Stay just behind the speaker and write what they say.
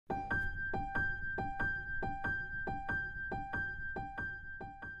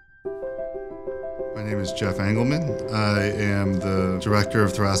My name is Jeff Engelman. I am the Director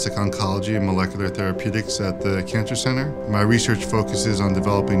of Thoracic Oncology and Molecular Therapeutics at the Cancer Center. My research focuses on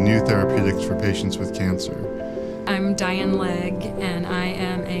developing new therapeutics for patients with cancer. I'm Diane Legg, and I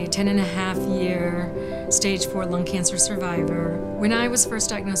am a 10.5-year stage 4 lung cancer survivor. When I was first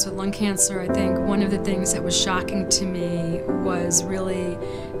diagnosed with lung cancer, I think one of the things that was shocking to me was really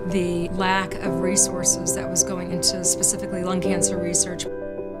the lack of resources that was going into specifically lung cancer research.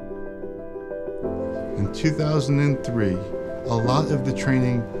 In 2003, a lot of the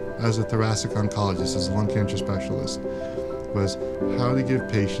training as a thoracic oncologist, as a lung cancer specialist, was how to give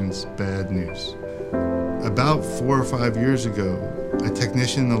patients bad news. About 4 or 5 years ago, a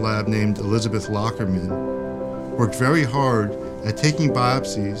technician in the lab named Elizabeth Lockerman worked very hard at taking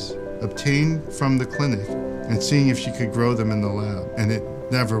biopsies obtained from the clinic and seeing if she could grow them in the lab, and it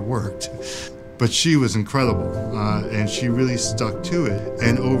never worked. But she was incredible, and she really stuck to it.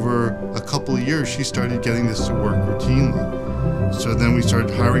 And over a couple of years, she started getting this to work routinely. So then we started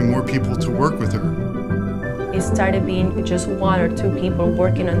hiring more people to work with her. It started being just 1 or 2 people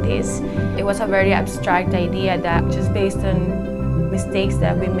working on this. It was a very abstract idea that just based on mistakes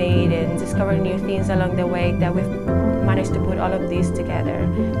that we made and discovering new things along the way that we've managed to put all of these together.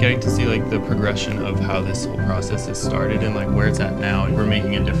 Getting to see the progression of how this whole process has started and where it's at now, and we're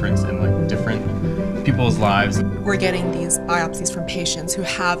making a difference in different people's lives. We're getting these biopsies from patients who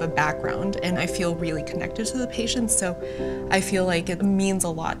have a background, and I feel really connected to the patients, so I feel like it means a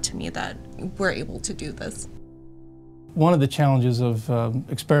lot to me that we're able to do this. One of the challenges of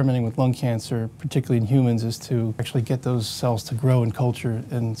experimenting with lung cancer, particularly in humans, is to actually get those cells to grow in culture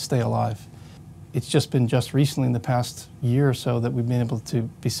and stay alive. It's just been recently in the past year or so that we've been able to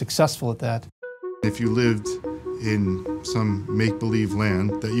be successful at that. If you lived in some make-believe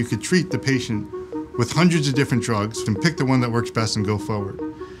land, that you could treat the patient with hundreds of different drugs and pick the one that works best and go forward.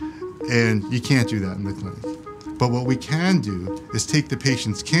 And you can't do that in the clinic. But what we can do is take the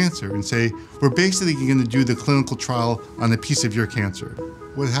patient's cancer and say, we're basically going to do the clinical trial on a piece of your cancer.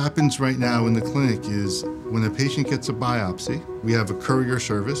 What happens right now in the clinic is when a patient gets a biopsy, we have a courier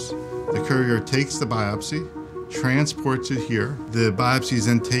service. The courier takes the biopsy, transports it here. The biopsy is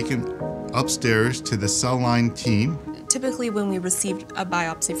then taken upstairs to the cell line team. Typically when we receive a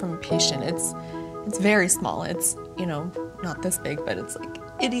biopsy from a patient, it's very small. It's, not this big, but it's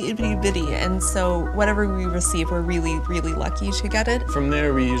itty bitty, and so whatever we receive, we're really lucky to get it. From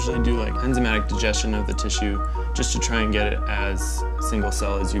there, we usually do enzymatic digestion of the tissue just to try and get it as single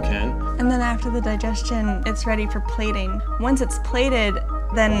cell as you can. And then after the digestion, it's ready for plating. Once it's plated,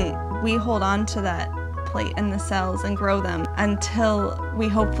 then we hold on to that plate and the cells and grow them until we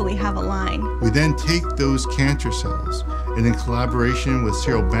hopefully have a line. We then take those cancer cells, and in collaboration with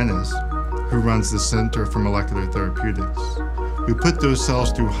Cyril Benes, who runs the Center for Molecular Therapeutics, we put those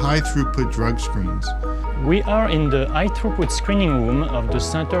cells through high-throughput drug screens. We are in the high-throughput screening room of the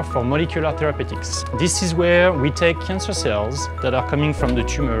Center for Molecular Therapeutics. This is where we take cancer cells that are coming from the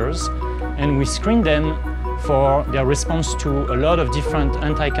tumors, and we screen them for their response to a lot of different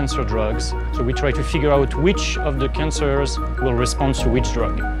anti-cancer drugs. So we try to figure out which of the cancers will respond to which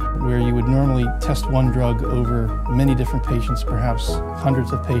drug. Where you would normally test one drug over many different patients, perhaps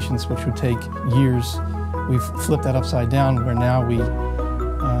hundreds of patients, which would take years, we've flipped that upside down, where now we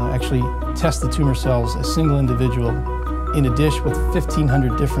actually test the tumor cells, a single individual, in a dish with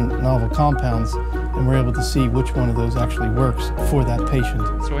 1,500 different novel compounds, and we're able to see which one of those actually works for that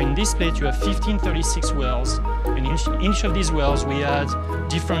patient. So in this plate you have 1536 wells, and in each of these wells we add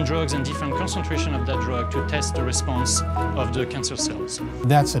different drugs and different concentration of that drug to test the response of the cancer cells.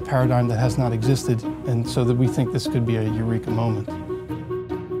 That's a paradigm that has not existed, and so that we think this could be a eureka moment.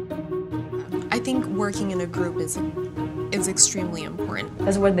 I think working in a group is extremely important.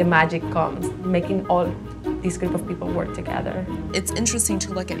 That's where the magic comes, making all this group of people work together. It's interesting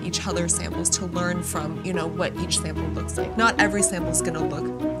to look at each other's samples to learn from, what each sample looks like. Not every sample is going to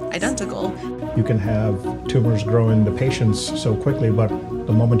look identical. You can have tumors grow in the patients so quickly, but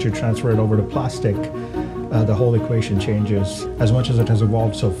the moment you transfer it over to plastic, the whole equation changes. As much as it has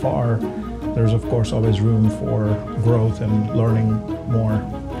evolved so far, there's of course always room for growth and learning more.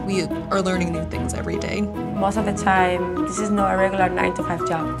 We are learning new things every day. Most of the time, this is not a regular 9-to-5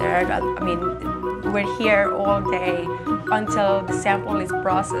 job. We're here all day until the sample is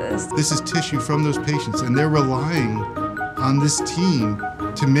processed. This is tissue from those patients, and they're relying on this team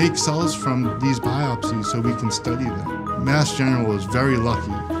to make cells from these biopsies so we can study them. Mass General is very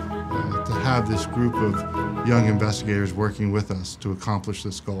lucky to have this group of young investigators working with us to accomplish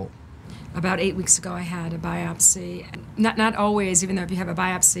this goal. About 8 weeks ago, I had a biopsy. Not always, even though if you have a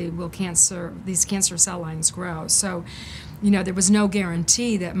biopsy, these cancer cell lines grow. So, there was no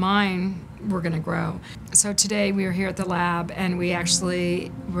guarantee that mine were going to grow. So today we were here at the lab and we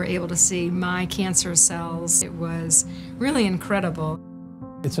actually were able to see my cancer cells. It was really incredible.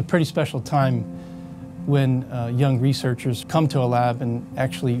 It's a pretty special time when young researchers come to a lab and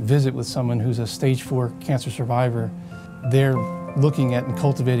actually visit with someone who's a stage 4 cancer survivor. They're looking at and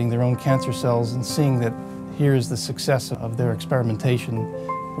cultivating their own cancer cells and seeing that here is the success of their experimentation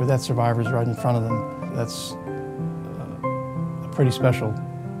where that survivor is right in front of them. That's pretty special.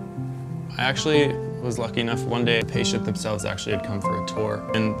 I actually was lucky enough, one day a patient themselves actually had come for a tour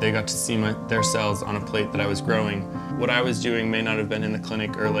and they got to see their cells on a plate that I was growing. What I was doing may not have been in the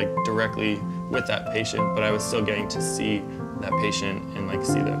clinic or directly with that patient, but I was still getting to see that patient and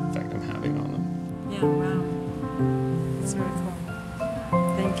see the effect I'm having on them. Yeah, wow. That's really cool.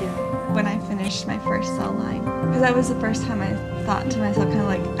 Thank you. When I finished my first cell line, because that was the first time I thought to myself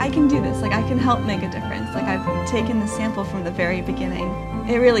I can do this, I can help make a difference. I've taken the sample from the very beginning.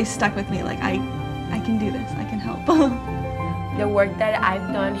 It really stuck with me, I can do this, I can help. The work that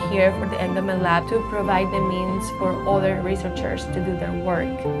I've done here for the Endowment Lab to provide the means for other researchers to do their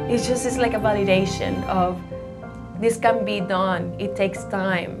work. It's like a validation of this can be done, it takes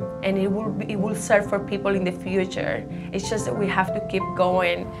time, and it will serve for people in the future. It's just that we have to keep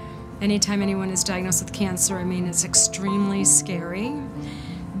going. Anytime anyone is diagnosed with cancer, it's extremely scary.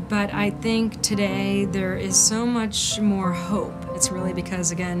 But I think today there is so much more hope. It's really because,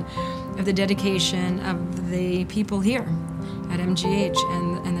 again, of the dedication of the people here at MGH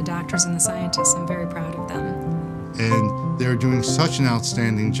and the doctors and the scientists. I'm very proud of them. And they're doing such an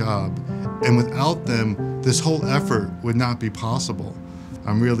outstanding job. And without them, this whole effort would not be possible.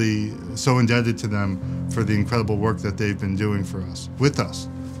 I'm really so indebted to them for the incredible work that they've been doing for us, with us,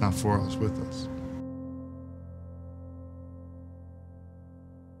 not for us, with us.